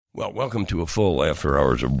Well, welcome to a full after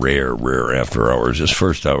hours, a rare after hours. This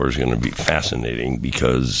first hour is going to be fascinating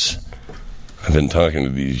because I've been talking to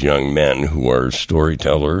these young men who are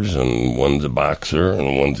storytellers, and one's a boxer,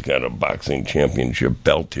 and one's got a boxing championship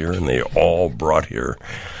belt here, and they all brought here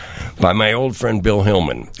by my old friend Bill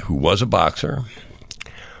Hillman, who was a boxer,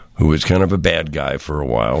 who was kind of a bad guy for a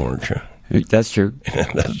while, weren't you? That's true.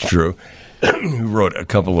 That's true. Who wrote a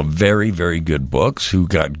couple of very, very good books, who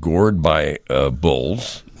got gored by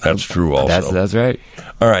bulls. That's true also. That's right.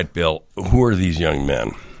 All right, Bill, who are these young men?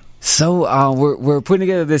 So we're putting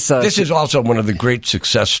together this... This is also one of the great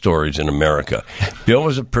success stories in America. Bill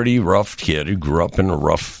was a pretty rough kid who grew up in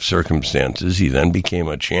rough circumstances. He then became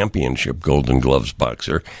a championship Golden Gloves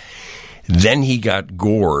boxer. Then he got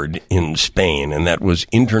gored in Spain, and that was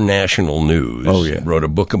international news. Oh, yeah. Wrote a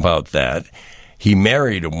book about that. He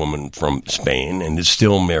married a woman from Spain and is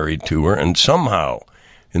still married to her, and somehow,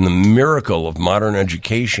 in the miracle of modern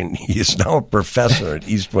education, he is now a professor at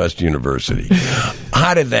East West University.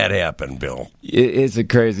 How did that happen, Bill? It's a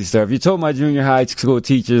crazy story. If you told my junior high school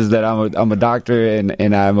teachers that I'm a doctor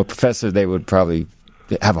and I'm a professor, they would probably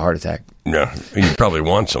have a heart attack. Yeah, you'd probably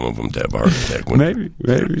want some of them to have a heart attack.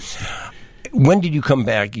 Maybe. When did you come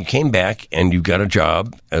back? You came back and you got a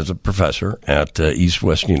job as a professor at East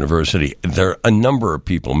West University. There are a number of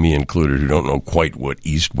people, me included, who don't know quite what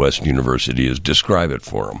East West University is. Describe it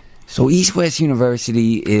for them. So East West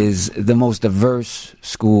University is the most diverse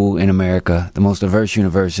school in America, the most diverse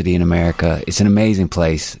university in America. It's an amazing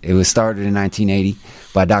place. It was started in 1980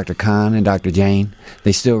 by Dr. Khan and Dr. Jane.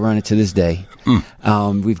 They still run it to this day.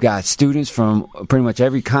 We've got students from pretty much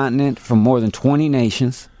every continent, from more than 20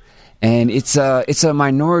 nations. And it's a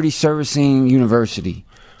minority servicing university,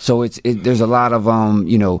 so there's a lot of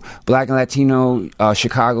Black and Latino,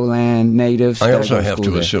 Chicagoland natives. I also have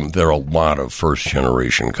to assume there are a lot of first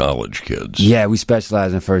generation college kids. Yeah, we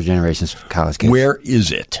specialize in first generation college kids. Where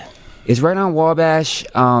is it? It's right on Wabash.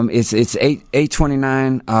 It's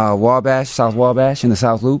 829 Wabash, South Wabash in the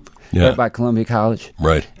South Loop. Yeah. Right by Columbia College.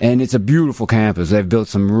 Right. And it's a beautiful campus. They've built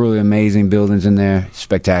some really amazing buildings in there.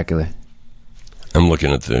 Spectacular. I'm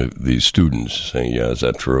looking at these students saying, yeah, is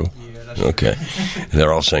that true? Yeah, that's okay.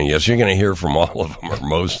 They're all saying yes. You're going to hear from all of them or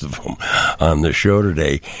most of them on the show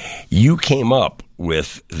today. You came up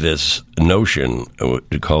with this notion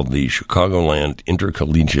called the Chicagoland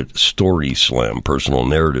Intercollegiate Story Slam personal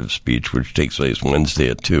narrative speech, which takes place Wednesday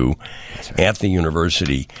at 2 at the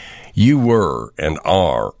university. You were and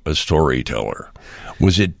are a storyteller.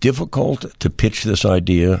 Was it difficult to pitch this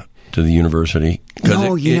idea to the university?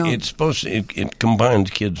 Because it's supposed to, it combines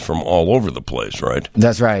kids from all over the place, right?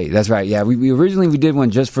 That's right. Yeah, we originally did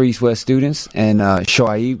one just for East West students, and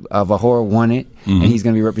Shoaib Vahor won it, and he's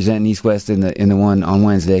going to be representing East West in the one on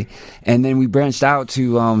Wednesday. And then we branched out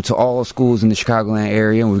to all schools in the Chicagoland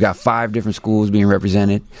area, and we've got 5 different schools being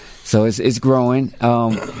represented. So it's growing.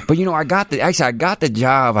 But I got the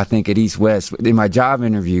job, I think, at East West. In my job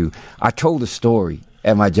interview, I told a story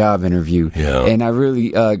at my job interview. Yeah. And I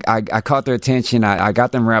really, I caught their attention. I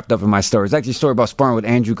got them wrapped up in my story. It's actually a story about sparring with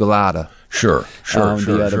Andrew Galata. Sure.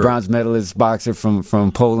 The bronze medalist boxer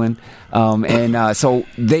from Poland. So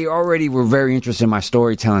they already were very interested in my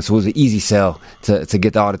storytelling, so it was an easy sell to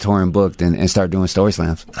get the auditorium booked and start doing story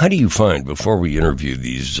slams. How do you find, before we interview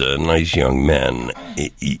these nice young men,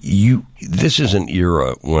 this is an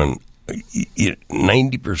era when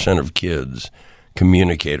 90% of kids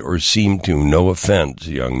communicate or seem to, no offense,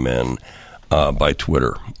 young men, by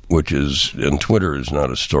Twitter, and Twitter is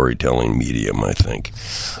not a storytelling medium, I think.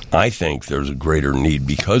 I think there's a greater need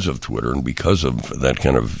because of Twitter and because of that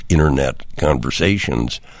kind of internet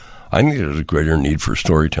conversations. I think there's a greater need for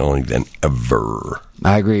storytelling than ever.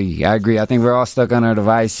 I agree. I think we're all stuck on our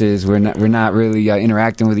devices. We're not really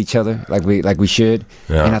interacting with each other like we should.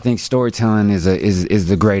 Yeah. And I think storytelling is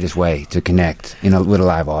the greatest way to connect with a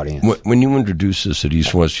live audience. When you introduced this at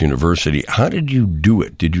East West University, how did you do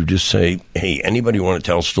it? Did you just say, "Hey, anybody want to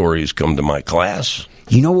tell stories? Come to my class"?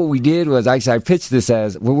 What we did was I pitched this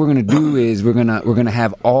as what we're going to do is we're going to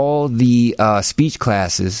have all the speech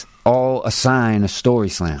classes all assign a story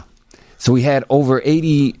slam. So we had over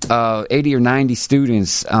 80 or 90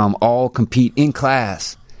 students all compete in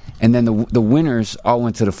class, and then the winners all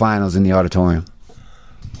went to the finals in the auditorium.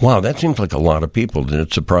 Wow, that seems like a lot of people. Did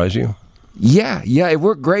it surprise you? Yeah, it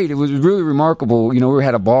worked great. It was really remarkable. We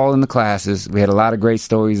had a ball in the classes. We had a lot of great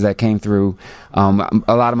stories that came through.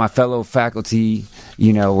 A lot of my fellow faculty,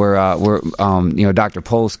 were Dr.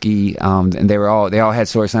 Polsky, and they all had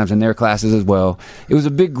story slams in their classes as well. It was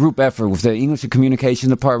a big group effort with the English and Communication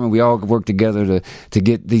Department. We all worked together to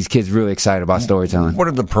get these kids really excited about storytelling. What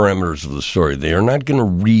are the parameters of the story? They are not going to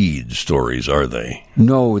read stories, are they?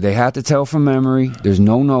 No, they have to tell from memory. There's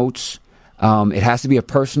no notes. It has to be a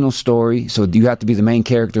personal story, so you have to be the main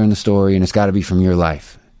character in the story, and it's got to be from your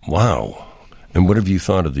life. Wow. And what have you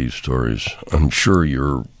thought of these stories? I'm sure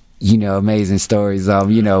you're... amazing stories.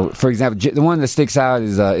 For example, the one that sticks out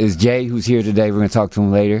is Jay, who's here today. We're going to talk to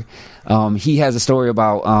him later. He has a story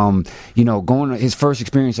about, going to his first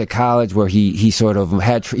experience at college where he sort of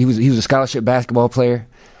he was a scholarship basketball player.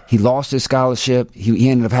 He lost his scholarship. He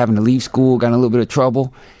ended up having to leave school, got in a little bit of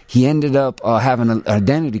trouble. He ended up having an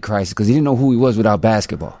identity crisis because he didn't know who he was without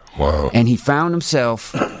basketball. Wow. And he found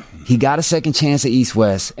himself. He got a second chance at East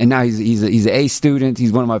West, and now he's an A student.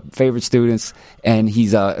 He's one of my favorite students, and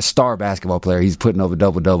he's a star basketball player. He's putting over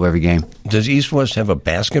double-double every game. Does East West have a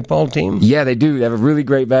basketball team? Yeah, they do. They have a really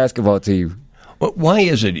great basketball team. Well, why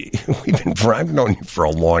is it, I've known you for a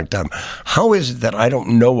long time, how is it that I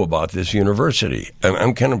don't know about this university?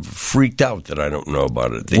 I'm kind of freaked out that I don't know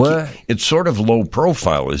about it. It's sort of low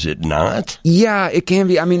profile, is it not? Yeah, it can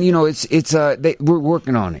be. I mean, we're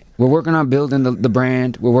working on it. We're working on building the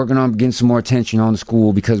brand. We're working on getting some more attention on the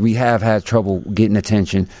school because we have had trouble getting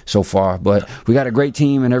attention so far. But we got a great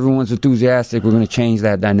team and everyone's enthusiastic. We're going to change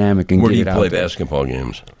that dynamic and Where get it out. Where do you play basketball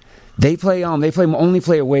games? They only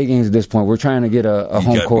play away games at this point. We're trying to get a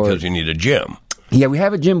home court because you need a gym. Yeah, we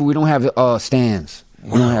have a gym, but we don't have stands.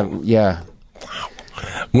 We don't have. Yeah. Wow.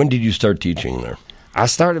 When did you start teaching there? I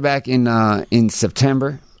started back in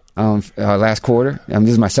September, last quarter. This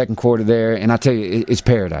is my second quarter there, and I tell you, it's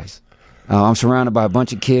paradise. I'm surrounded by a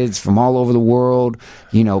bunch of kids from all over the world.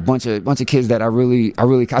 A bunch of kids that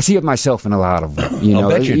I see myself in a lot of them. I'll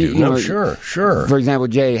bet you do. No, sure. For example,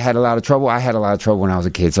 Jay had a lot of trouble. I had a lot of trouble when I was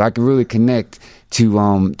a kid, so I could really connect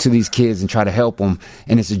to these kids and try to help them.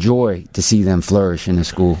 And it's a joy to see them flourish in the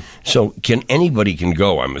school. So, anybody can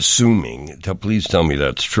go? I'm assuming. Please tell me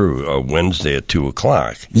that's true. Wednesday at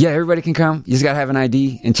 2:00. Yeah, everybody can come. You just got to have an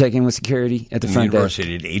ID and check in with security at the front desk.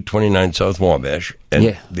 University at 829 South Wabash,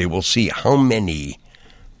 and they will see how many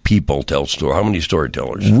people tell stories. How many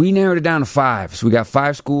storytellers? We narrowed it down to 5. So we got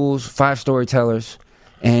 5 schools, 5 storytellers.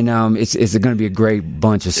 And it's going to be a great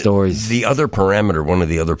bunch of stories. The other parameter, one of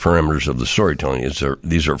the other parameters of the storytelling is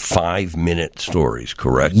these are 5-minute stories,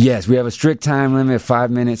 correct? Yes, we have a strict time limit of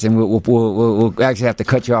 5 minutes, and we'll actually have to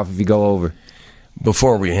cut you off if you go over.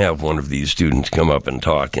 Before we have one of these students come up and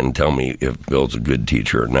talk and tell me if Bill's a good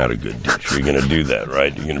teacher or not a good teacher, you're going to do that,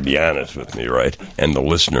 right? You're going to be honest with me, right? And the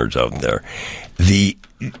listeners out there.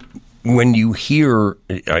 When you hear,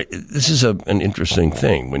 this is an interesting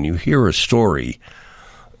thing. When you hear a story,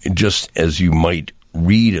 just as you might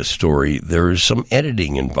read a story, there is some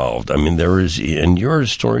editing involved. I mean, and you're a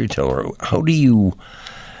storyteller. How do you,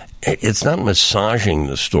 it's not massaging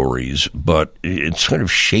the stories, but it's kind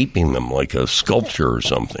of shaping them like a sculpture or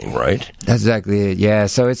something, right? That's exactly it, yeah.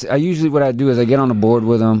 So usually what I do is I get on the board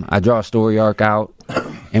with them, I draw a story arc out,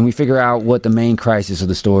 and we figure out what the main crisis of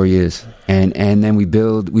the story is. And then we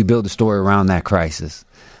build the story around that crisis.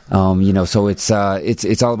 So it's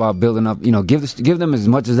all about building up, give them as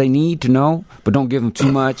much as they need to know, but don't give them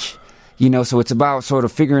too much, so it's about sort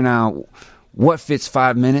of figuring out what fits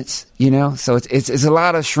 5 minutes, so it's a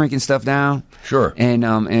lot of shrinking stuff down. Sure.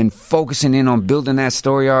 And focusing in on building that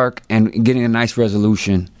story arc and getting a nice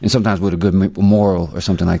resolution, and sometimes with a good moral or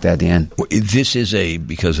something like that at the end. This is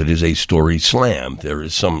because it is a story slam.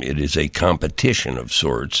 It is a competition of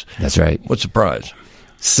sorts. That's right. What's the prize?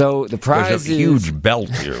 So the prize There's a huge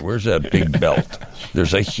belt here. Where's that big belt?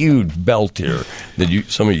 There's a huge belt here that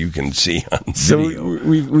some of you can see on video.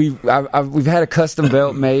 So we've had a custom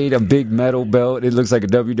belt made, a big metal belt. It looks like a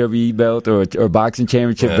WWE belt or a boxing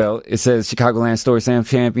championship belt. It says Chicagoland Story Slam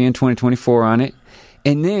Champion 2024 on it.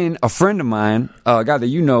 And then a friend of mine, a guy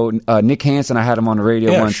that Nick Hansen, I had him on the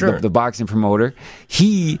radio once, sure. the boxing promoter.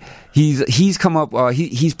 He's come up.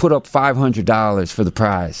 He's put up $500 for the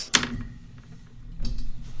prize.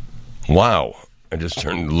 Wow. I just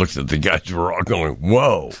turned and looked at the guys who were all going,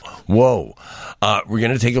 whoa. We're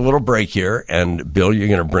going to take a little break here, and Bill, you're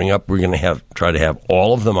going to we're going to try to have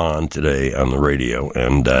all of them on today on the radio,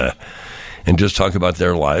 and and just talk about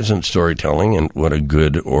their lives and storytelling and what a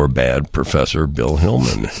good or bad professor Bill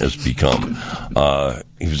Hillman has become.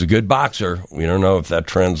 He was a good boxer. We don't know if that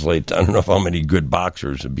translates. I don't know how many good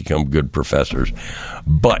boxers have become good professors.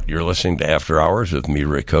 But you're listening to After Hours with me,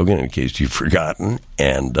 Rick Hogan, in case you've forgotten,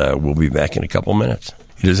 and we'll be back in a couple minutes.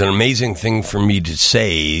 It is an amazing thing for me to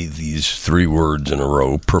say these 3 words in a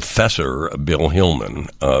row, Professor Bill Hillman,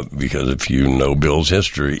 because if you know Bill's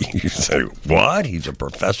history, you say, what? He's a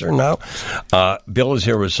professor now? Bill is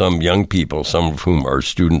here with some young people, some of whom are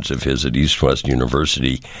students of his at East West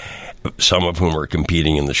University, some of whom are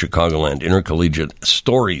competing in the Chicagoland Intercollegiate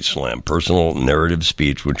Story Slam, personal narrative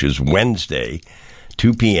speech, which is Wednesday,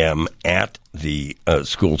 2 p.m. at the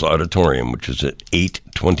school's auditorium, which is at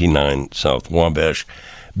 829 South Wabash.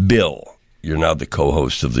 Bill, you're now the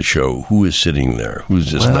co-host of the show. Who is sitting there?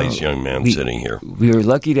 Who's this nice young man sitting here? We were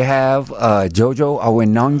lucky to have Jojo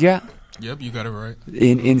Awenongia. Yep, you got it right.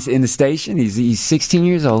 In the station. He's 16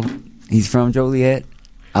 years old. He's from Joliet.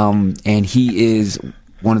 And he is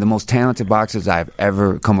one of the most talented boxers I've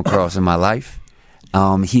ever come across in my life.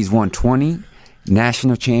 He's won 20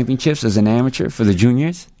 national championships as an amateur for the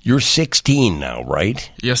juniors. You're 16 now,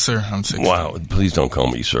 right? Yes, sir. I'm 16. Wow. Please don't call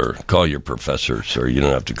me sir. Call your professor, sir. You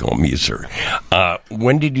don't have to call me sir.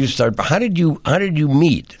 When did you start? How did you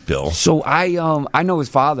meet, Bill? So I know his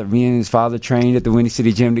father. Me and his father trained at the Windy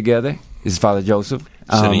City Gym together. His father, Joseph.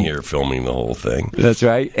 Sitting here filming the whole thing. That's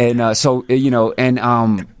right. And I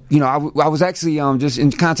was actually just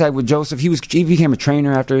in contact with Joseph. He became a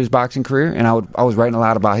trainer after his boxing career, and I was writing a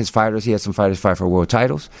lot about his fighters. He had some fighters fight for world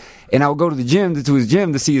titles, and I would go to his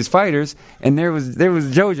gym to see his fighters. And there was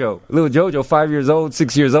JoJo, little JoJo, 5 years old,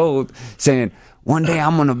 6 years old, saying, "One day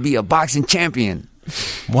I'm gonna be a boxing champion."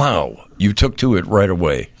 Wow, you took to it right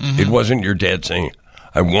away. Mm-hmm. It wasn't your dad saying,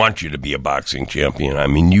 "I want you to be a boxing champion." I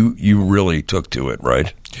mean, you really took to it,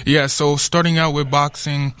 right? Yeah, so starting out with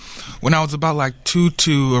boxing, when I was about like 2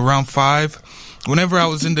 to around 5, whenever I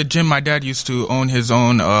was in the gym, my dad used to own his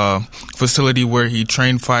own facility where he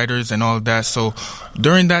trained fighters and all of that. So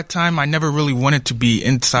during that time, I never really wanted to be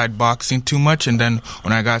inside boxing too much. And then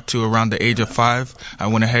when I got to around the age of 5, I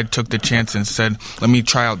went ahead, took the chance and said, let me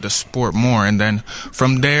try out the sport more. And then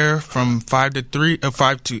from there, from 5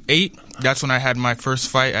 to 8, that's when I had my first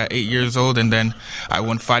fight at 8 years old, and then I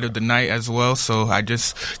won Fight of the Night as well. So I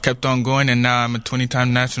just kept on going, and now I'm a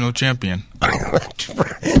 20-time national champion.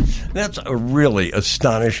 That's really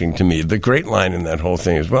astonishing to me. The great line in that whole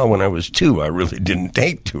thing is, well, when I was 2, I really didn't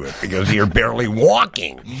take to it because you're barely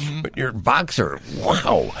walking, but you're a boxer.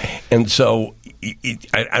 Wow. And so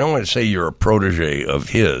I don't want to say you're a protege of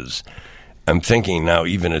his. I'm thinking now,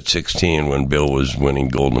 even at 16, when Bill was winning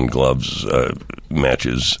Golden Gloves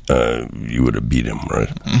matches, you would have beat him, right?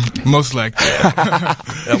 Most likely.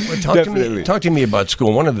 Talk to me about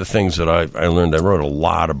school. One of the things that I learned, I wrote a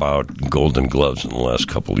lot about Golden Gloves in the last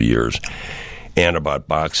couple of years and about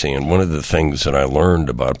boxing. And one of the things that I learned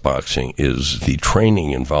about boxing is the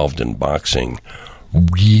training involved in boxing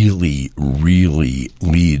really, really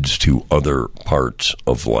leads to other parts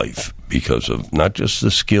of life because of not just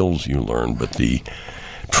the skills you learn, but the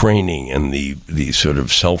training and the sort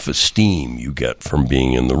of self-esteem you get from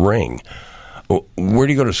being in the ring. Where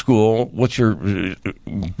do you go to school? What's your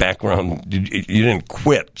background? You didn't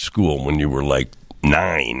quit school when you were like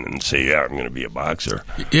 9 and say, yeah, I'm going to be a boxer.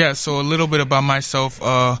 Yeah, so a little bit about myself.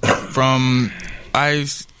 I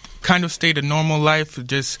kind of stayed a normal life,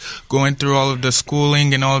 just going through all of the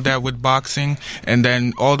schooling and all of that with boxing, and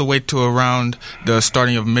then all the way to around the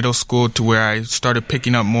starting of middle school to where I started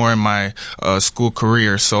picking up more in my school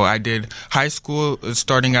career. So I did high school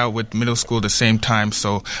starting out with middle school at the same time,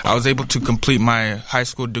 so I was able to complete my high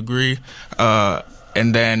school degree.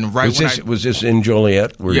 And then was this in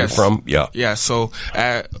Joliet, where yes, you're from? Yeah. Yeah, so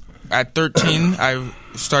at 13, I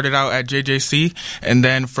started out at JJC, and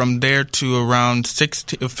then from there to around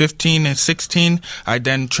 15 and 16, I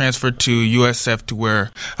then transferred to USF to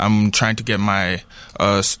where I'm trying to get my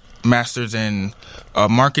master's in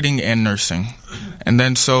marketing and nursing. And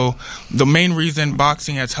then so the main reason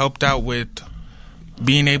boxing has helped out with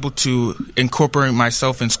being able to incorporate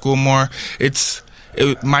myself in school more,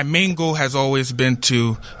 my main goal has always been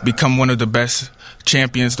to become one of the best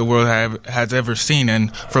champions the world has ever seen.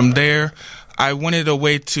 And from there, I wanted a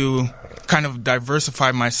way to kind of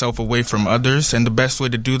diversify myself away from others. And the best way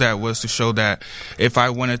to do that was to show that if I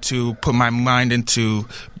wanted to put my mind into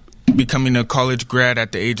becoming a college grad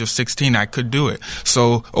at the age of 16, I could do it.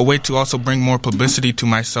 So a way to also bring more publicity to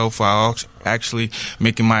myself while actually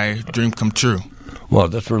making my dream come true. Well,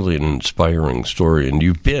 that's really an inspiring story, and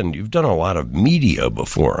you've done a lot of media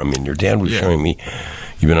before. I mean, your dad was showing me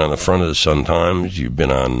You've been on the front of the Sun-Times. You've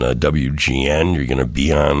been on WGN. You're going to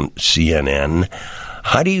be on CNN.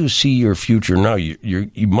 How do you see your future now?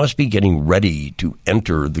 You must be getting ready to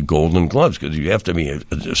enter the Golden Gloves because you have to be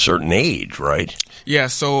a certain age, right? Yeah,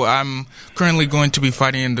 so I'm currently going to be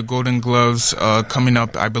fighting in the Golden Gloves coming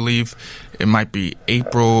up, I believe it might be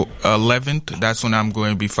April 11th. That's when I'm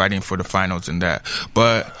going to be fighting for the finals in that.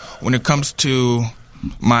 But when it comes to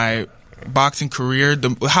my boxing career,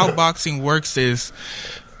 how boxing works is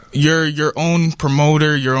you're your own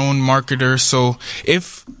promoter, your own marketer. So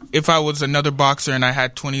if I was another boxer and I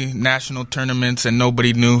had 20 national tournaments and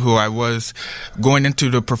nobody knew who I was, going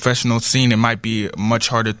into the professional scene, it might be much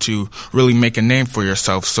harder to really make a name for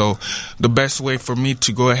yourself. So the best way for me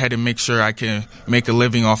to go ahead and make sure I can make a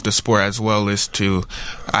living off the sport as well is to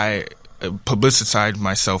publicize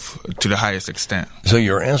myself to the highest extent. So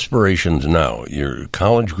your aspirations now, you're a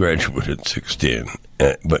college graduate at 16,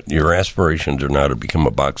 but your aspirations are now to become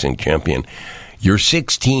a boxing champion. You're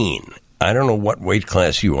 16. I don't know what weight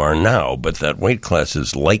class you are now, but that weight class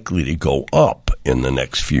is likely to go up in the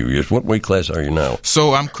next few years. What weight class are you now?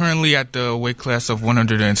 So I'm currently at the weight class of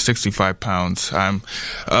 165 pounds. I'm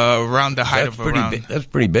around the height That's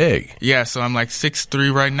pretty big. Yeah, so I'm like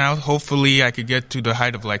 6'3" right now. Hopefully I could get to the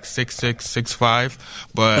height of like 6'6", 6'5".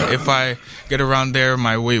 But if I get around there,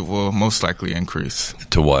 my weight will most likely increase.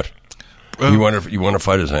 To what? You want to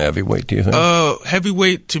fight as a heavyweight, do you think?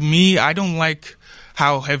 Heavyweight, to me, I don't like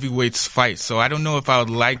how heavyweights fight, so I don't know if I would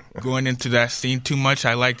like going into that scene too much.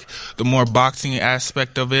 I like the more boxing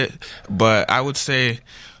aspect of it, but I would say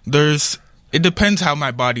it depends how my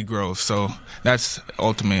body grows, so that's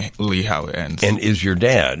ultimately how it ends. And is your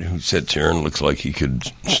dad, who sits here and looks like he could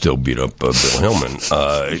still beat up Bill Hillman,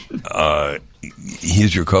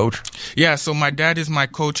 he's your coach? Yeah, so my dad is my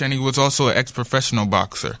coach, and he was also an ex-professional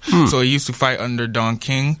boxer. So he used to fight under Don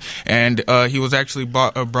King, and he was actually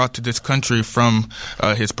brought to this country from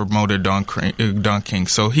his promoter, Don King.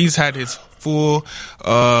 So he's had his full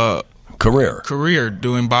career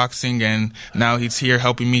doing boxing, and now he's here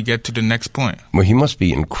helping me get to the next point. Well, he must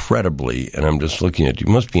be incredibly, and I'm just looking at you,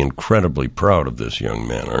 must be incredibly proud of this young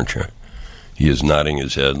man, aren't you? He is nodding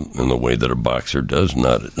his head in the way that a boxer does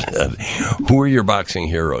nod his head. Who are your boxing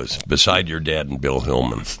heroes, beside your dad and Bill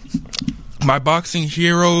Hillman? My boxing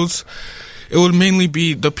heroes, it would mainly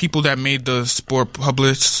be the people that made the sport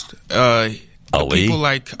published. Ali? People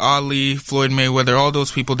like Ali, Floyd Mayweather, all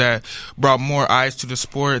those people that brought more eyes to the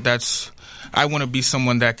sport. I want to be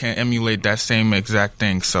someone that can emulate that same exact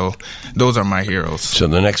thing. So those are my heroes. So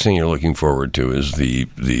the next thing you're looking forward to is the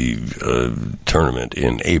tournament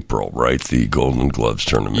in April, right? The Golden Gloves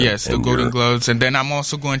tournament. Yes, the Golden Gloves. And then I'm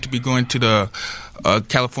also going to be going to the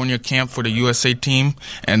California camp for the USA team,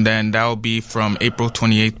 and then that will be from April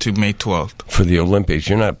 28th to May 12th. For the Olympics,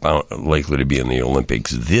 you're not likely to be in the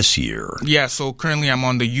Olympics this year. Yeah, so currently I'm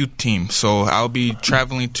on the youth team, so I'll be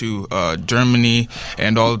traveling to Germany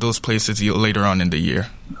and all of those places later on in the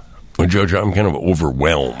year. Well, Jojo, I'm kind of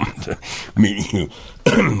overwhelmed.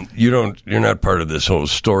 You're not part of this whole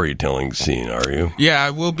storytelling scene, are you? Yeah, I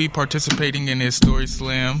will be participating in his Story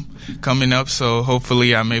Slam coming up, so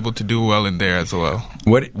hopefully I'm able to do well in there as well.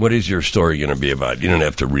 What is your story going to be about? You don't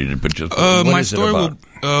have to read it, but just my story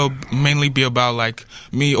will mainly be about like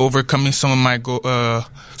me overcoming some of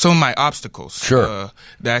my obstacles. Sure.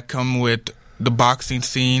 That come with the boxing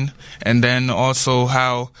scene, and then also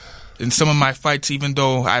how in some of my fights, even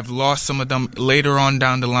though I've lost some of them later on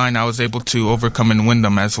down the line, I was able to overcome and win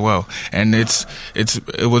them as well. And it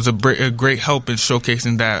was a great help in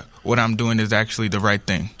showcasing that what I'm doing is actually the right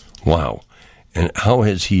thing. Wow. And how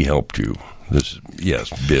has he helped you?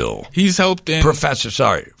 Bill. He's helped in... Professor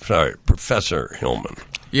Hillman.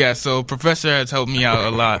 Yeah, so Professor has helped me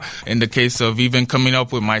out a lot in the case of even coming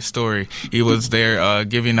up with my story. He was there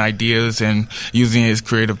giving ideas and using his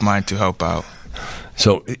creative mind to help out.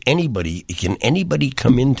 So can anybody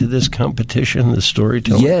come into this competition, this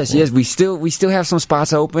storytelling? Yes. We still have some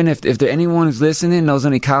spots open. If there anyone who's listening knows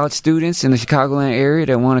any college students in the Chicagoland area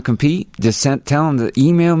that want to compete, just tell them to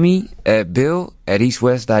email me at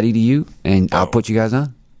bill@eastwest.edu, and I'll put you guys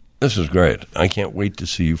on. This is great. I can't wait to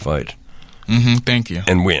see you fight. Thank you.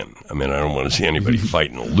 And win. I mean, I don't want to see anybody fight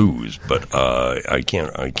and lose, but I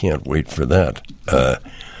can't wait for that.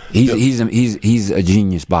 He's a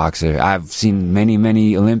genius boxer. I've seen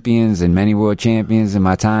many Olympians and many world champions in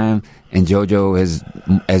my time, and JoJo has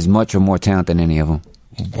as much or more talent than any of them.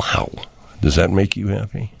 Wow. Does that make you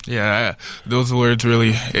happy? Yeah, those words really,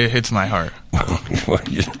 it hits my heart.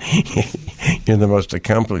 You're the most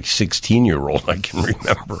accomplished 16-year-old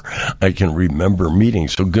I can remember meeting.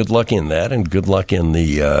 So good luck in that, and good luck in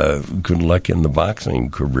the boxing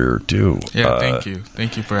career too. Yeah, thank you.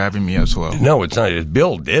 Thank you for having me as well. No, it's not.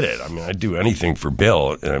 Bill did it. I mean, I'd do anything for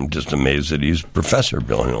Bill, and I'm just amazed that he's Professor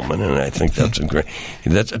Bill Hillman, and I think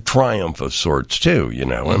that's a triumph of sorts too. You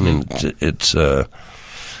know, I mean, it's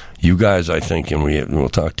you guys, I think, and we'll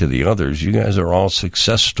talk to the others. You guys are all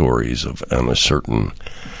success stories on a certain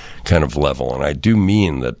kind of level, and I do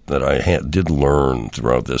mean that I did learn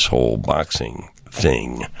throughout this whole boxing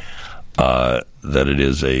thing that it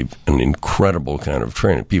is an incredible kind of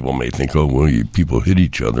training. People may think, oh, well, people hit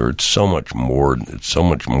each other. It's so much more. It's so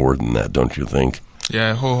much more than that, don't you think?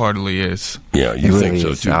 Yeah, it wholeheartedly is. Yeah, you think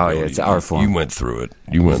really so too. Oh, yeah, it's our form. You went through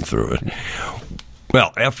it.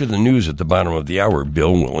 Well, after the news at the bottom of the hour,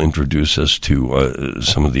 Bill will introduce us to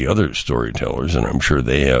some of the other storytellers, and I'm sure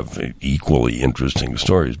they have equally interesting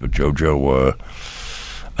stories. But JoJo,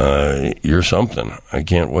 you're something. I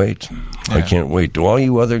can't wait. Yeah. I can't wait. Do all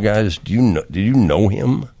you other guys? Did you know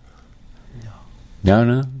him?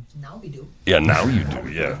 No. Now we do. Yeah, now you do.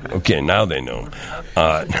 Yeah. Okay, now they know.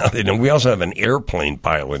 Now they know. We also have an airplane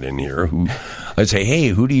pilot in here who I say, hey,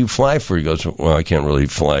 who do you fly for? He goes, well, I can't really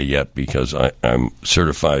fly yet because I'm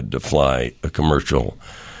certified to fly a commercial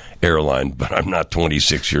airline, but I'm not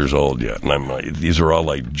 26 years old yet. And I'm like, these are all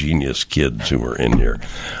like genius kids who are in here.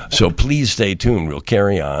 So please stay tuned. We'll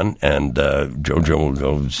carry on, and JoJo will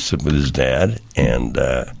go sit with his dad, and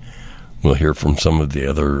we'll hear from some of the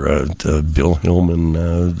other Bill Hillman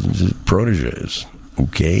proteges.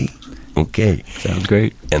 Okay. Sounds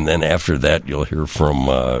great. And then after that, you'll hear from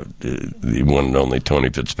the one and only Tony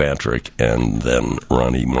Fitzpatrick, and then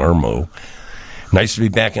Ronnie Marmo. Nice to be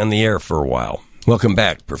back on the air for a while. Welcome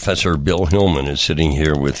back. Professor Bill Hillman is sitting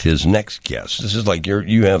here with his next guest. This is like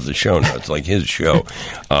you have the show now. It's like his show.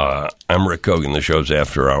 I'm Rick Hogan. The show's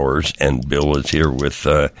After Hours, and Bill is here with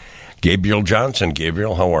Gabriel Johnson.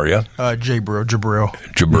 Gabriel, how are you? Jabril.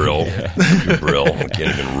 I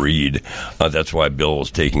can't even read. That's why Bill is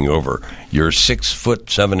taking over. You're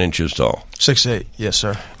 6'7" tall. 6'8", yes,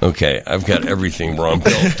 sir. Okay, I've got everything wrong.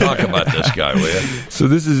 Bill, talk about this guy, will you? So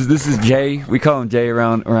this is Jay. We call him Jay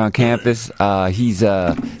around campus. He's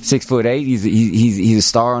 6'8". He's a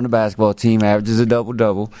star on the basketball team. Averages a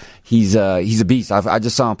double. He's a beast. I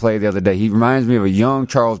just saw him play the other day. He reminds me of a young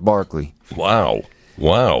Charles Barkley. Wow.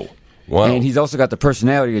 And he's also got the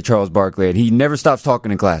personality of Charles Barkley, and he never stops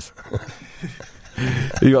talking in class.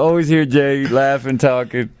 You always hear Jay laughing,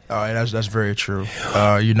 talking. That's very true.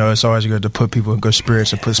 It's always good to put people in good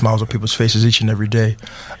spirits and put smiles on people's faces each and every day,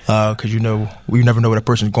 because we never know what a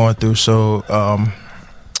person's going through. So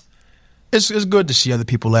it's good to see other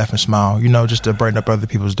people laugh and smile. Just to brighten up other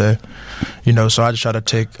people's day. So I just try to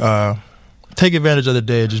take advantage of the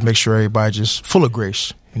day and just make sure everybody's just full of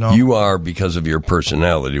grace. You are, because of your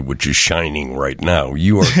personality, which is shining right now.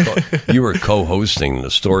 You are co-hosting the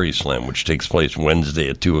Story Slam, which takes place Wednesday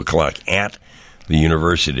at 2:00 at the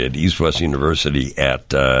university, at East West University, at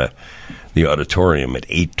the auditorium at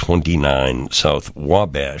 829 South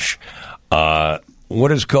Wabash. What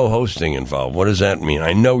does co-hosting involve? What does that mean?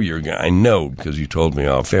 I know because you told me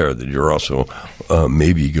off air that you're also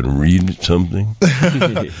maybe going to read something.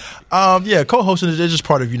 Co-hosting is just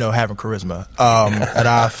part of having charisma, and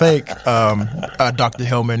I thank Dr.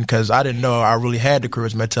 Hillman, because I didn't know I really had the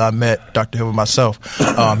charisma until I met Dr. Hillman myself.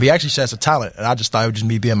 He actually says a talent, and I just thought it was just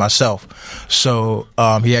me being myself. So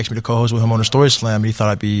he asked me to co-host with him on the Story Slam, and he thought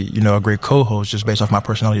I'd be a great co-host just based off my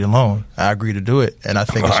personality alone. I agreed to do it, and I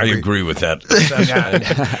think I agree with that.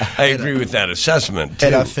 I agree with that assessment too.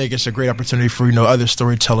 And I think it's a great opportunity for other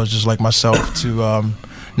storytellers just like myself to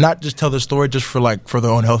not just tell the story just for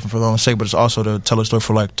their own health and for their own sake, but it's also to tell a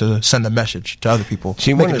story to send a message to other people.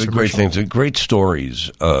 See, one of the great things, great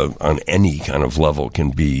stories on any kind of level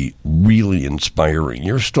can be really inspiring.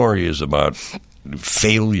 Your story is about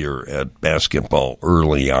failure at basketball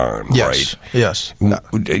early on, right? Yes.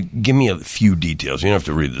 Give me a few details. You don't have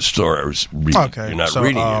to read the story. Okay. You're not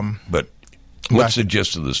reading it, but what's the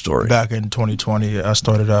gist of the story? Back in 2020, I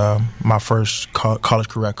started my first college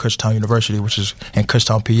career at Kutztown University, which is in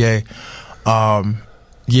Kutztown, PA.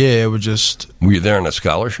 It was just... Were you there on a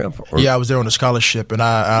scholarship? Yeah, I was there on a scholarship, and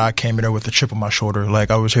I came in there with a chip on my shoulder. Like,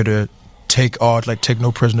 I was here to take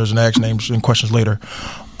no prisoners and ask names and questions later.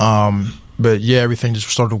 But everything just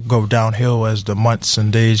started to go downhill as the months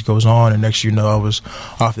and days goes on. And next I was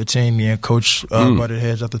off the team. Me and Coach butted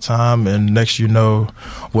heads at the time. And next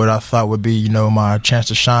what I thought would be, my chance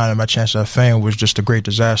to shine and my chance to have fame was just a great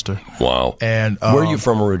disaster. Wow. And where are you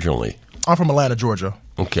from originally? I'm from Atlanta, Georgia.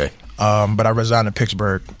 Okay. But I reside in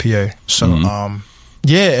Pittsburgh, PA. So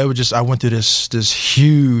Yeah, it was just I went through this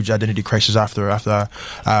huge identity crisis after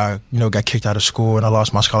I got kicked out of school and I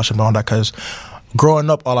lost my scholarship and all that, because growing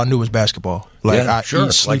up all I knew was basketball. Like I eat,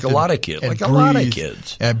 sleep, like a lot of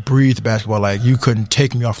kids, and breathe basketball. Like you couldn't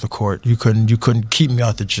take me off the court, you couldn't keep me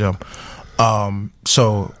out the gym.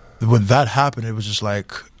 So when that happened, it was just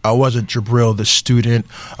like I wasn't Jabril the student,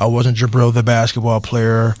 I wasn't Jabril the basketball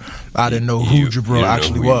player. I didn't know who Jabril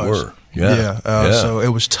actually was. So it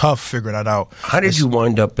was tough figuring that out. How did you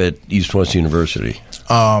wind up at East West University?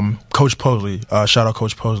 Coach Posley, shout out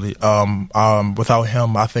Coach Posley. Without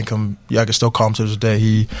him, I can still call him to this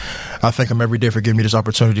day. I thank him every day for giving me this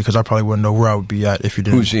opportunity, because I probably wouldn't know where I would be at if he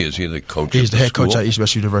didn't. Who's he? Is he the coach? He's the head coach at East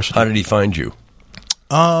West University. How did he find you?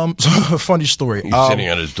 Funny story. He's sitting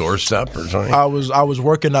on his doorstep or something? I was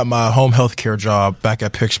working at my home health care job back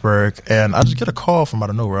at Pittsburgh, and I just get a call from out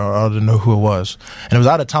of nowhere. I didn't know who it was. And it was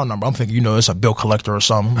out of town number. I'm thinking, it's a bill collector or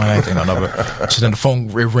something. I ain't thinking none of it. So then the phone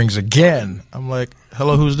rings again. I'm like,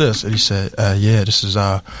 hello, who's this? And he said, this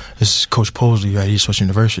is Coach Posley at East West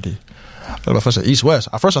University. I said, East West.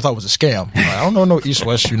 At first I thought it was a scam. Like, I don't know no East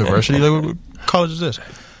West University. Like, what college is this?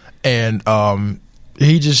 And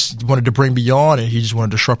he just wanted to bring me on, and he just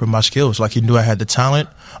wanted to sharpen my skills. Like, he knew I had the talent.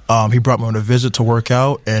 He brought me on a visit to work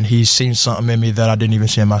out, and he's seen something in me that I didn't even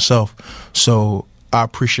see in myself. So I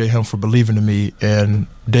appreciate him for believing in me, and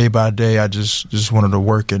day by day I just wanted to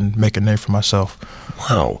work and make a name for myself.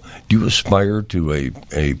 Wow. Do you aspire to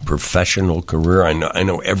a professional career? I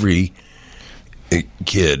know every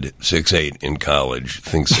kid 6'8" in college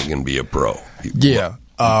thinks they can be a pro. Yeah.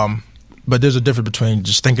 But there's a difference between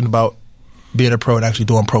just thinking about being a pro and actually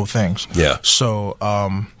doing pro things. Yeah. So,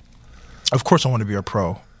 of course I want to be a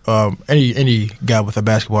pro. Any guy with a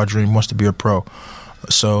basketball dream wants to be a pro.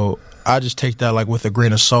 So I just take that like with a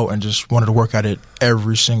grain of salt and just wanted to work at it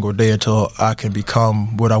every single day until I can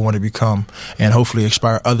become what I want to become, and hopefully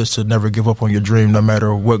inspire others to never give up on your dream, no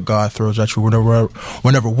matter what God throws at you,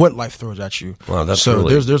 whenever what life throws at you. Wow, that's so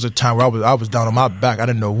really... there's a time where I was down on my back. I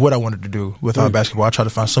didn't know what I wanted to do with basketball. I tried to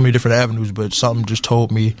find so many different avenues, but something just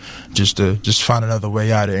told me just to find another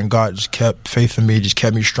way out of it. And God just kept faith in me, just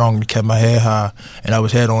kept me strong, and kept my head high. And I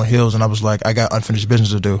was head on heels, and I was like, I got unfinished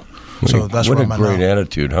business to do. So that's what where a I'm at great now.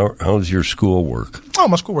 attitude. How's your schoolwork? Oh,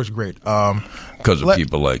 my schoolwork's great. Because of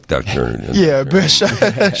people like Dr. Yeah,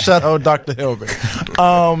 shout out Dr. Hillman.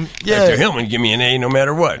 Dr. Hillman, give me an A no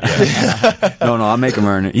matter what. Yeah. No, I'll make him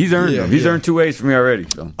earn it. He's earned them. He's earned 2 A's from me already.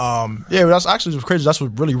 So. That's actually what's crazy. That's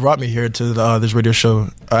what really brought me here to this radio show.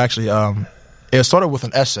 It started with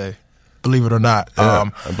an essay. Believe it or not,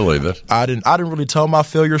 I believe it. I didn't really tell my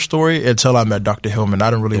failure story until I met Dr. Hillman.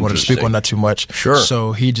 I didn't really want to speak on that too much. Sure.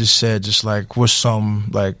 So he just said, what's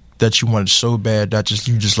some that you wanted so bad that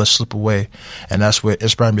you just let slip away, and that's what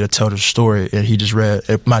inspired me to tell the story. And he just read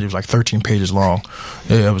it. Mind you, it was like 13 pages long.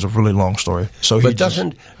 Yeah, it was a really long story. So, but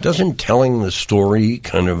doesn't telling the story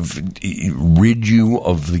kind of rid you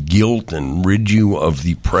of the guilt and rid you of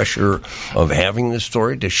the pressure of having the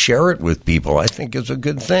story? To share it with people, I think, is a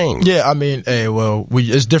good thing. Yeah, I mean,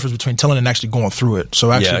 it's difference between telling and actually going through it.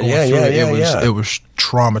 So actually going through it, it was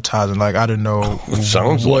traumatizing. Like I didn't know.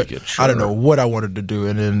 Sounds like it. Sure. I didn't know what I wanted to do,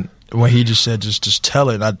 and then when he just said just tell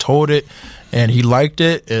it, and I told it, and he liked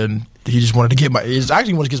it, and he just wanted to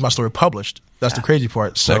wanted to get my story published. That's the crazy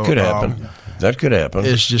part. So, that could happen. That could happen.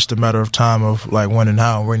 It's just a matter of time of like when and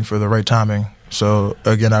how, waiting for the right timing. So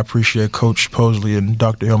again, I appreciate Coach Posley and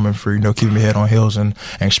Dr. Hillman for keeping me head on heels and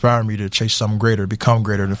inspiring me to chase something greater, become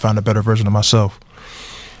greater, and find a better version of myself.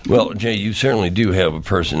 Well, Jay, you certainly do have a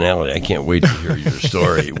personality. I can't wait to hear your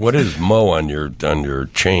story. What is Mo on your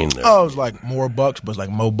chain there? Oh, it's like more bucks, but it's like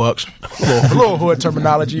Mo Bucks. A little hood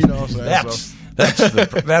terminology, you know what I'm saying?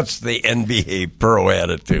 That's the NBA pro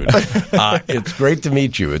attitude. It's great to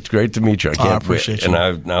meet you. I can't appreciate wait. you.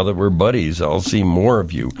 And now that we're buddies, I'll see more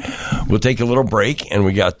of you. We'll take a little break, and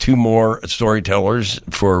we got 2 more storytellers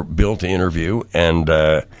for Bill to interview. And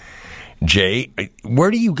Jay, where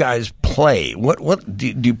do you guys play? What do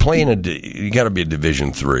you play in you got to be a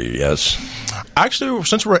Division III, yes? Actually,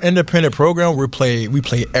 since we're an independent program, we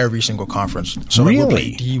play every single conference. So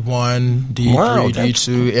really? We play D1, D3,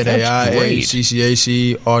 D2, NAIA,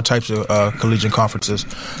 CCAC, all types of collegiate conferences.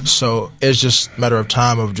 So it's just a matter of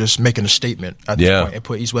time of just making a statement at this point and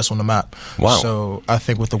put East West on the map. Wow. So I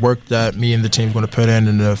think with the work that me and the team are going to put in,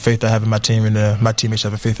 and the faith I have in my team, and my teammates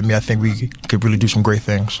have a faith in me, I think we could really do some great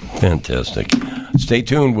things. Fantastic. Stay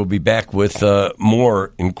tuned. We'll be back with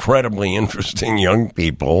more incredibly interesting young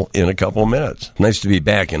people in a couple of minutes. Nice to be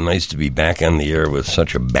back, and nice to be back on the air with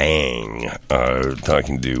such a bang.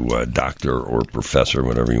 Talking to doctor or professor,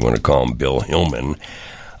 whatever you want to call him, Bill Hillman.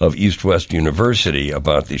 of East West University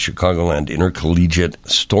about the Chicagoland Intercollegiate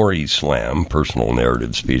Story Slam personal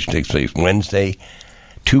narrative speech. Takes place Wednesday,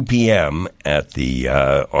 2 p.m. at the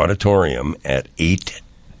auditorium at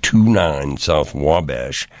 829 South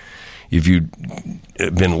Wabash. If you've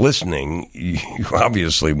been listening, you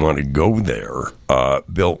obviously want to go there.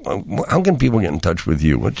 Bill, how can people get in touch with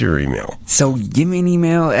you? What's your email? So give me an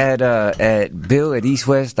email at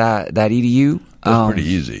bill@eastwest.edu. That's pretty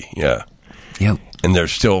easy, yeah. Yep. And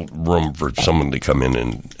there's still room for someone to come in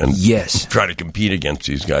and yes, try to compete against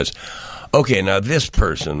these guys. Okay, now this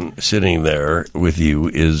person sitting there with you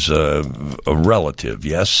is a relative,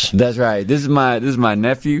 yes? That's right. This is my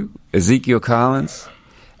nephew, Ezekiel Collins.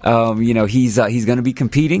 He's going to be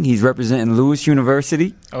competing. He's representing Lewis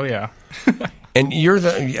University. Oh yeah. And you're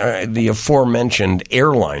the aforementioned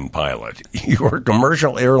airline pilot. You're a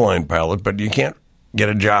commercial airline pilot, but you can't get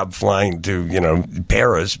a job flying to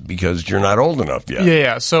Paris because you're not old enough yet.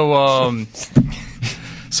 Yeah. So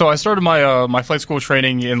so I started my flight school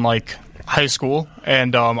training in like high school,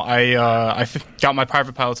 and I got my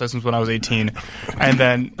private pilot's license when I was 18, and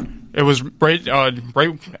then it was right at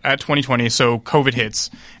 2020, so COVID hits,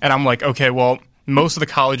 and I'm like, okay, well, most of the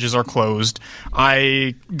colleges are closed.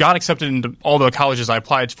 I got accepted into all the colleges I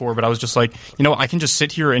applied for, but I was just like, I can just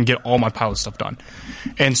sit here and get all my pilot stuff done.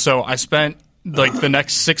 And so I spent like the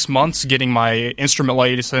next 6 months getting my instrument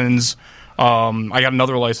license. I got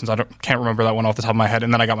another license. Can't remember that one off the top of my head.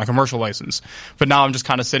 And then I got my commercial license. But now I'm just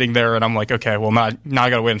kind of sitting there and I'm like, okay, well, now I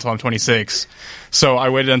got to wait until I'm 26. So I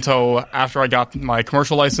waited until after I got my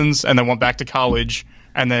commercial license and then went back to college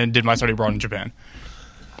and then did my study abroad in Japan.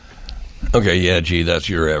 Okay, yeah, gee, that's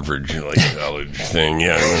your average college thing.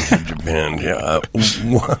 Yeah, I went to Japan. Yeah.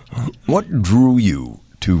 What drew you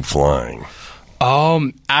to flying?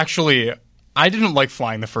 Actually, I didn't like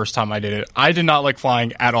flying the first time I did it. I did not like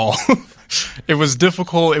flying at all. It was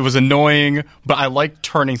difficult. It was annoying, but I liked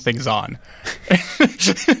turning things on.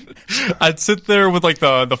 I'd sit there with like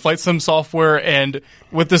the flight sim software, and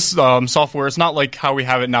with this software, it's not like how we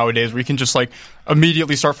have it nowadays where you can just like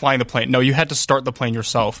immediately start flying the plane. No, you had to start the plane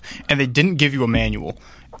yourself, and they didn't give you a manual.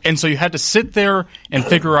 And so you had to sit there and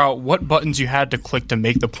figure out what buttons you had to click to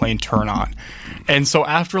make the plane turn on. And so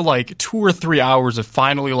after like 2 or 3 hours of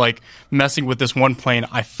finally like messing with this one plane,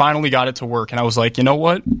 I finally got it to work. And I was like, you know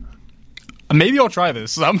what? Maybe I'll try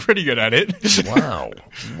this. I'm pretty good at it.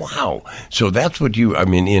 Wow. So that's what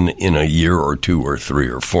in a year or 2 or 3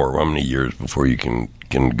 or 4, how many years before you can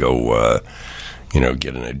go,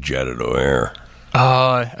 get in a jet at O'Hare?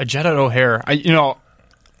 A jet at O'Hare.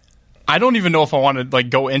 I don't even know if I want to like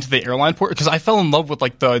go into the airline port because I fell in love with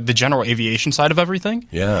like the general aviation side of everything.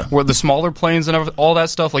 Yeah, where the smaller planes and all that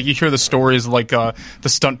stuff. Like you hear the stories of, like the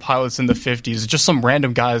stunt pilots in the 50s, just some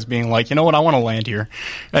random guys being like, you know what, I want to land here,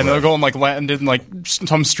 and they're going like landed in like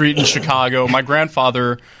some street in Chicago. My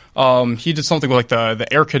grandfather, he did something with like the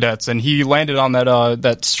Air Cadets, and he landed on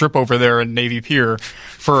that strip over there in Navy Pier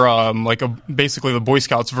for basically the Boy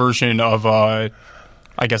Scouts version of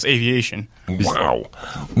I guess aviation. Wow.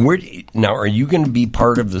 Now, are you going to be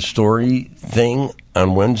part of the story thing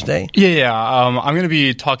on Wednesday? Yeah. I'm going to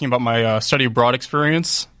be talking about my study abroad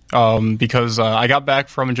experience because I got back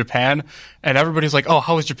from Japan, and everybody's like, oh,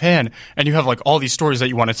 how was Japan? And you have like all these stories that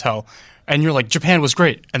you want to tell. And you're like, Japan was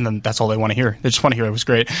great. And then that's all they want to hear. They just want to hear it was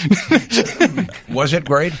great. Was it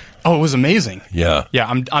great? Oh, it was amazing. Yeah. Yeah,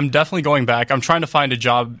 I'm definitely going back. I'm trying to find a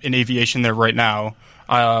job in aviation there right now.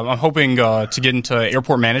 I'm hoping to get into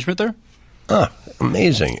airport management there.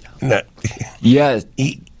 Amazing. Yeah.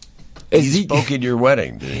 He spoke at your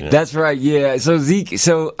wedding. That's right. Yeah. So Zeke,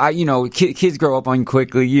 kids grow up on you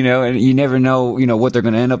quickly, and you never know, what they're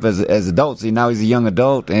going to end up as adults. And now he's a young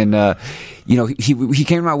adult, and he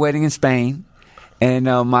came to my wedding in Spain, and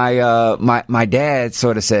my dad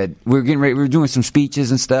sort of said we were doing some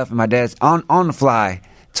speeches and stuff, and my dad's on the fly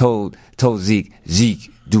told Zeke,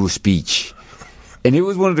 do a speech. And it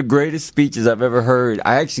was one of the greatest speeches I've ever heard.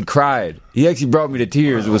 I actually cried. He actually brought me to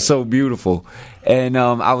tears. It was so beautiful. And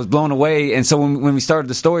I was blown away. And so when we started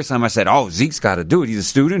the story time, I said, oh, Zeke's got to do it. He's a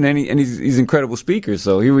student, and he's an incredible speaker.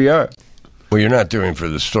 So here we are. Well, you're not doing for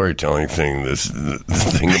the storytelling thing the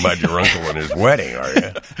thing about your uncle and his wedding, are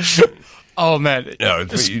you? Oh man, no,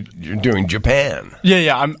 you're doing Japan.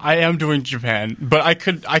 Yeah, I am doing Japan, but I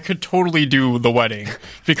could totally do the wedding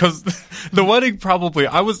because the wedding probably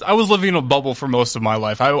I was living in a bubble for most of my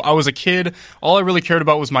life. I was a kid. All I really cared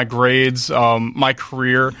about was my grades, my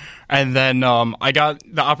career, and then I got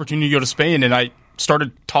the opportunity to go to Spain, and I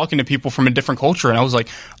started talking to people from a different culture, and I was like,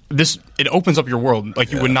 it opens up your world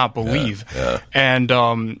like you would not believe. Yeah. And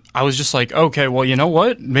I was just like, okay, well, you know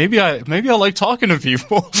what? Maybe I like talking to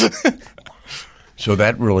people. So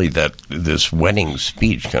that really, this wedding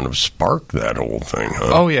speech kind of sparked that whole thing,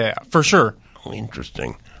 huh? Oh, yeah, for sure. Oh,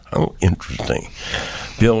 interesting.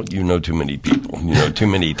 Bill, you know too many people. You know too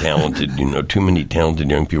many talented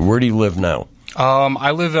young people. Where do you live now?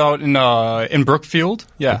 I live out in Brookfield.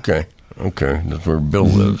 Yeah. Okay. That's where Bill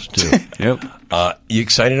lives, too. Yep. You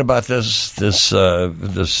excited about this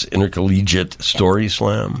intercollegiate story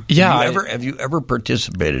slam? Yeah. Have you ever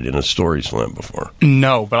participated in a story slam before?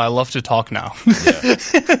 No, but I love to talk now.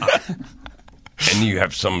 Yeah. And you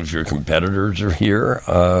have some of your competitors are here.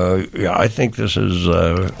 Yeah, I think this is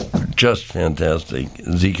just fantastic.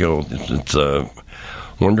 Ezekiel, it's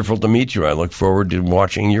wonderful to meet you. I look forward to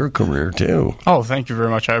watching your career, too. Oh, thank you very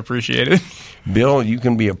much. I appreciate it. Bill, you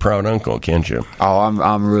can be a proud uncle, can't you? Oh,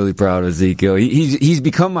 I'm really proud of Ezekiel. He's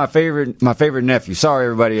become my favorite nephew. Sorry,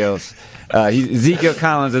 everybody else. Ezekiel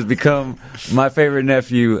Collins has become my favorite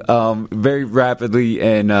nephew very rapidly,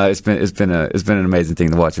 and it's been an amazing thing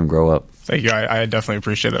to watch him grow up. Thank you. I definitely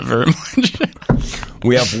appreciate that very much.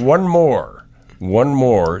 We have one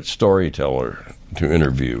more storyteller to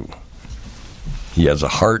interview. He has a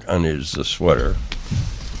heart on his sweater.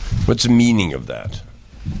 What's the meaning of that?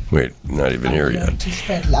 Wait, not even here yet.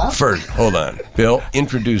 First, hold on. Bill,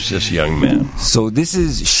 introduce this young man. So this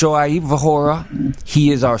is Shoaib Vahora.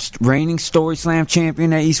 He is our reigning Story Slam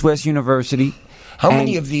champion at East West University. How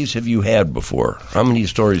many of these have you had before? How many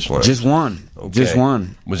Story Slams? Just one. Okay. Just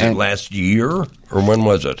one. Was it last year, or when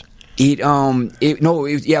was it? It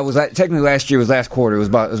was technically last year. It was last quarter. It was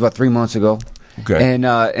about 3 months ago. Okay. And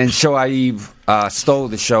Shoaib stole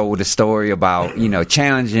the show with a story about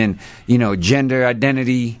challenging gender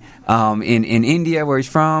identity in India, where he's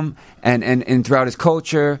from, and throughout his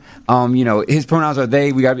culture. His pronouns are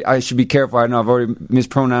they. I should be careful. I know I've already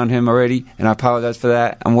mispronounced him already, and I apologize for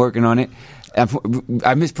that. I'm working on it.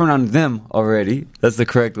 I mispronounced them already. That's the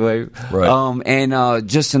correct way. Right. And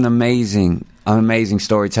just an amazing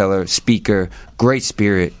storyteller, speaker, great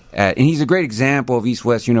spirit. And he's a great example of East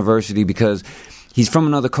West University because he's from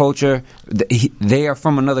another culture. They are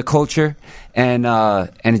from another culture, and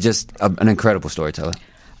just an incredible storyteller.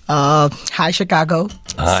 Hi, Chicago.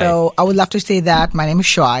 Hi. So I would love to say that my name is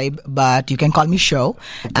Shoaib, but you can call me Sho.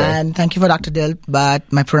 Okay. And thank you for Dr. Dill,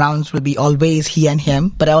 but my pronouns will be always he and him.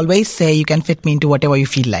 But I always say you can fit me into whatever you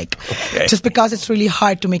feel like. Okay. Just because it's really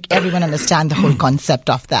hard to make everyone understand the whole concept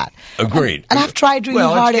of that. Agreed. And I've tried really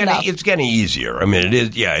hard enough. It's getting easier. I mean, it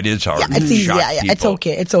is hard. Yeah, it's easy. Shock Yeah, people.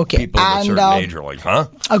 It's okay. People of a certain age are like, huh?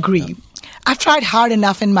 Agree. I've tried hard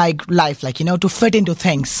enough in my life, to fit into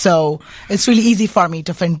things. So it's really easy for me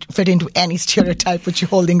to fit into any stereotype which you're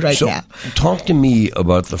holding now. So talk to me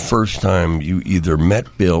about the first time you either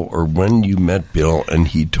met Bill or when you met Bill and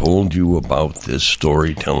he told you about this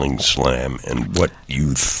storytelling slam and what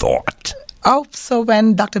you thought. Oh, so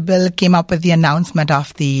when Dr. Bill came up with the announcement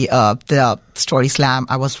of the Story Slam,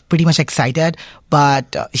 I was pretty much excited,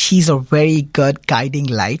 but he's a very good guiding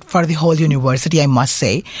light for the whole university, I must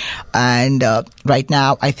say. And right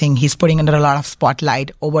now, I think he's putting under a lot of spotlight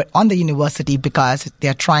over on the university because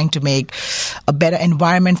they're trying to make a better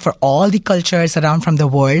environment for all the cultures around from the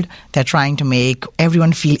world. They're trying to make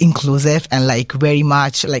everyone feel inclusive and very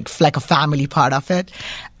much like a family part of it.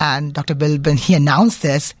 And Dr. Bill, when he announced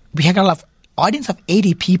this, we had a lot of audience of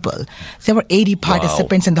 80 people. There were 80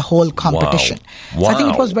 participants in the whole competition. Wow. So I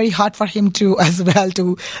think it was very hard for him to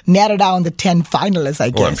narrow down the 10 finalists, I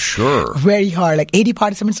guess. Oh, I'm sure. Very hard. 80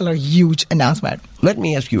 participants are a huge announcement. Let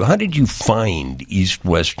me ask you, how did you find East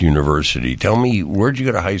West University? Tell me, where'd you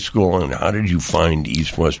go to high school and how did you find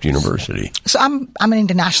East West University? So I'm an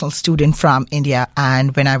international student from India,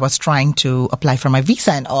 and when I was trying to apply for my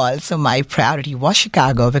visa and all, so my priority was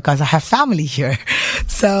Chicago because I have family here.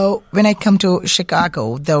 So when I come to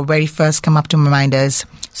Chicago, the very first come up to my mind is,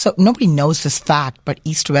 so nobody knows this fact, but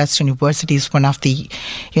East West University is one of the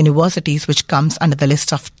universities which comes under the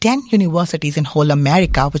list of 10 universities in whole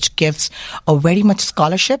America, which gives a very much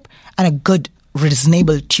scholarship and a good,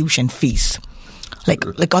 reasonable tuition fees.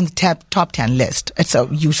 Like on the top 10 list. It's a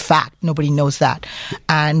huge fact. Nobody knows that.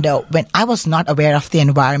 And when I was not aware of the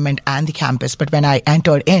environment and the campus, but when I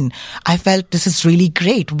entered in, I felt this is really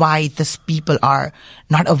great. Why these people are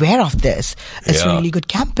not aware of this? It's a really good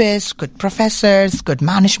campus, good professors, good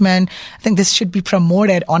management. I think this should be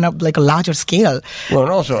promoted on a larger scale. Well,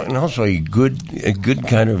 and also a good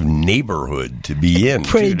kind of neighborhood to be in.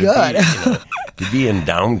 Pretty good. To be in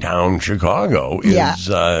downtown Chicago is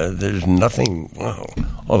there's nothing. Wow,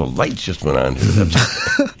 all the lights just went on here.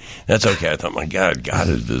 That's okay. I thought, my God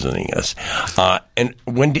is visiting us. And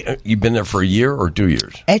when you've been there for a year or 2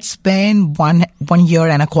 years? It's been one year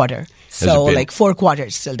and a quarter. So like 4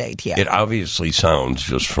 quarters till date, yeah. It obviously sounds,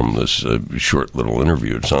 just from this short little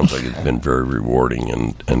interview, it sounds like it's been very rewarding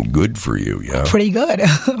and good for you, yeah? Pretty good.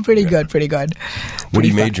 Pretty good. What are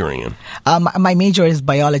you majoring in? My major is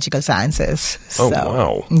biological sciences. Oh,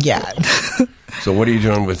 wow. Yeah. So what are you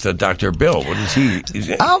doing with Dr. Bill? What is he?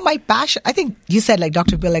 My passion, I think you said like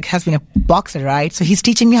Dr. Bill has been a boxer, right? So he's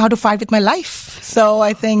teaching me how to fight with my life. So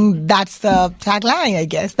I think that's the tagline, I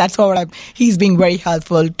guess. That's what he's being very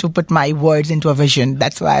helpful to put my words into a vision.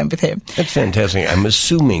 That's why I'm with him. That's fantastic. I'm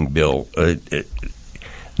assuming, Bill,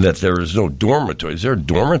 that there is no dormitory. Is there a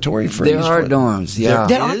dormitory for There are dorms, yeah.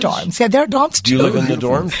 There are dorms. Yeah, there are dorms too. Do you live in the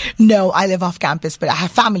dorms? No, I live off campus, but I have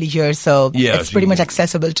family here, so Yeah, it's pretty much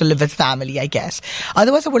accessible to live with family, I guess.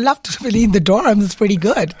 Otherwise, I would love to be in the dorms. It's pretty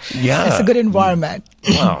good. Yeah. It's a good environment.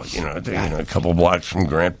 Wow, a couple blocks from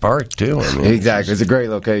Grant Park, too. I mean, Exactly. It's a great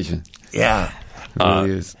location. Yeah. It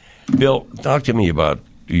really is. Bill, talk to me about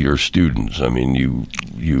your students. I mean,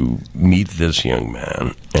 you meet this young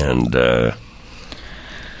man, and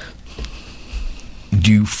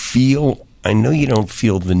do you feel, I know you don't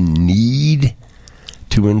feel the need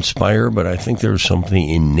to inspire, but I think there's something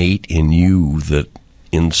innate in you that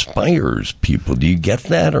inspires people. Do you get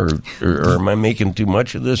that, or am I making too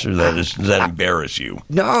much of this, or does that embarrass you?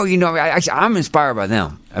 No, I'm inspired by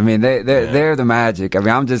them. I mean, they're the magic. I mean,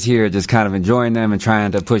 I'm just here, just kind of enjoying them and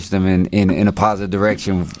trying to push them in a positive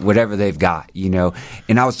direction, whatever they've got,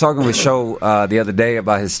 And I was talking with Sho the other day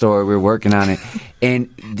about his story. We were working on it, and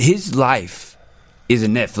his life is a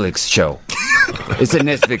Netflix show. It's a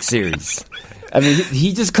Netflix series. I mean,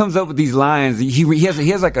 he just comes up with these lines. He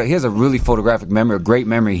has a really photographic memory, a great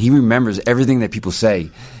memory. He remembers everything that people say.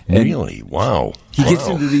 And really? Wow. He gets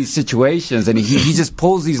into these situations and he just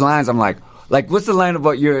pulls these lines. I'm like, what's the line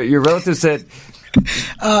about your relative said?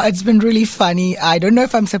 It's been really funny. I don't know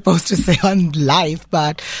if I'm supposed to say on live,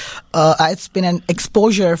 but it's been an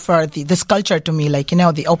exposure for this culture to me,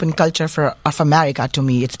 the open culture of America to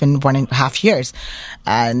me. It's been 1.5 years.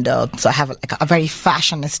 And so I have a very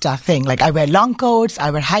fashionista thing. Like, I wear long coats,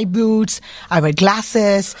 I wear high boots, I wear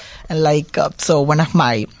glasses. And so one of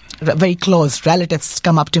my very close relatives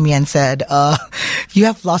come up to me and said, you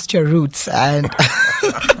have lost your roots. And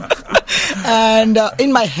and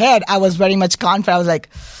in my head, I was very much confident. I was like,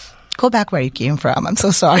 go back where you came from. I'm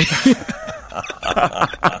so sorry.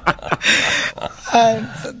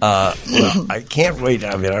 I can't wait.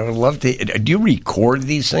 I mean, I would love to. Do you record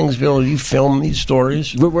these things, Bill? Do you film these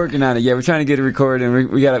stories? We're working on it. Yeah, we're trying to get it recorded. And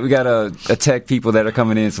we got a tech people that are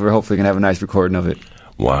coming in, so we're hopefully going to have a nice recording of it.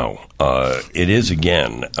 Wow. It is,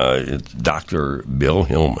 again, it's Dr. Bill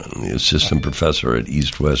Hillman, the assistant professor at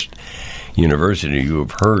East West University. You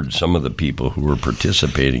have heard some of the people who are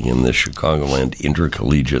participating in this Chicagoland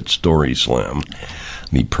Intercollegiate Story Slam,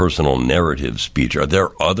 the personal narrative speech. Are there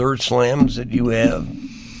other slams that you have?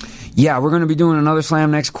 Yeah, we're going to be doing another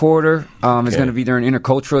slam next quarter. It's going to be during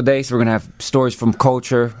Intercultural Day, so we're going to have stories from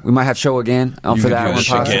culture. We might have show again for that one,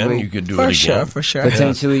 possibly. Again. You could do it again. For sure.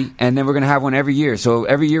 Potentially. Yeah. And then we're going to have one every year. So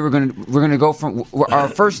every year we're going to go from... Our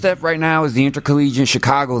first step right now is the Intercollegiate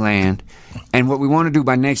Chicagoland. And what we want to do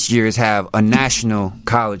by next year is have a national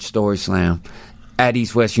college story slam at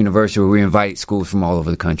East West University where we invite schools from all over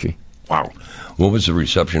the country. Wow. What was the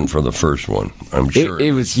reception for the first one? I'm sure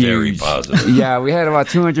it was very huge. Positive. Yeah, we had about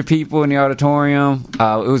 200 people in the auditorium.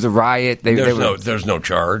 It was a riot. There's no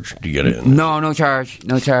charge to get in. No charge.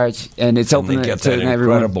 And it's open they get to that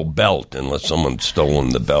everyone. incredible belt unless someone's stolen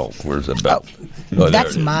the belt. Where's the belt?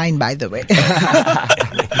 That's mine, by the way.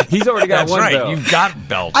 He's already got that's one right. belt. You've got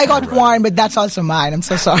belt. I got one, but that's also mine. I'm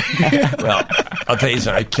so sorry. Well, I'll tell you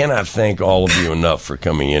something. I cannot thank all of you enough for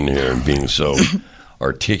coming in here and being so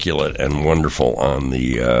articulate and wonderful on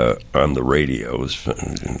the radios,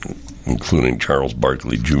 including Charles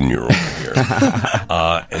Barkley Jr. over here.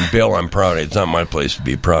 And Bill, I'm proud. It's not my place to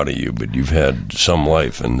be proud of you, but you've had some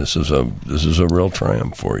life, and this is a real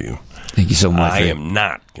triumph for you. Thank you so much. I am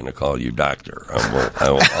not going to call you doctor. I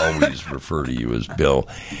will always refer to you as Bill.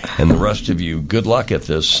 And the rest of you, good luck at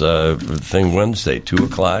this thing Wednesday,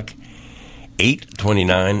 2:00.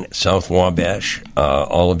 829 South Wabash.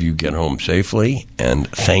 All of you get home safely, and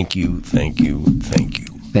thank you. Thank you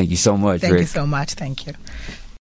so much, Thank Rick. you so much. Thank you.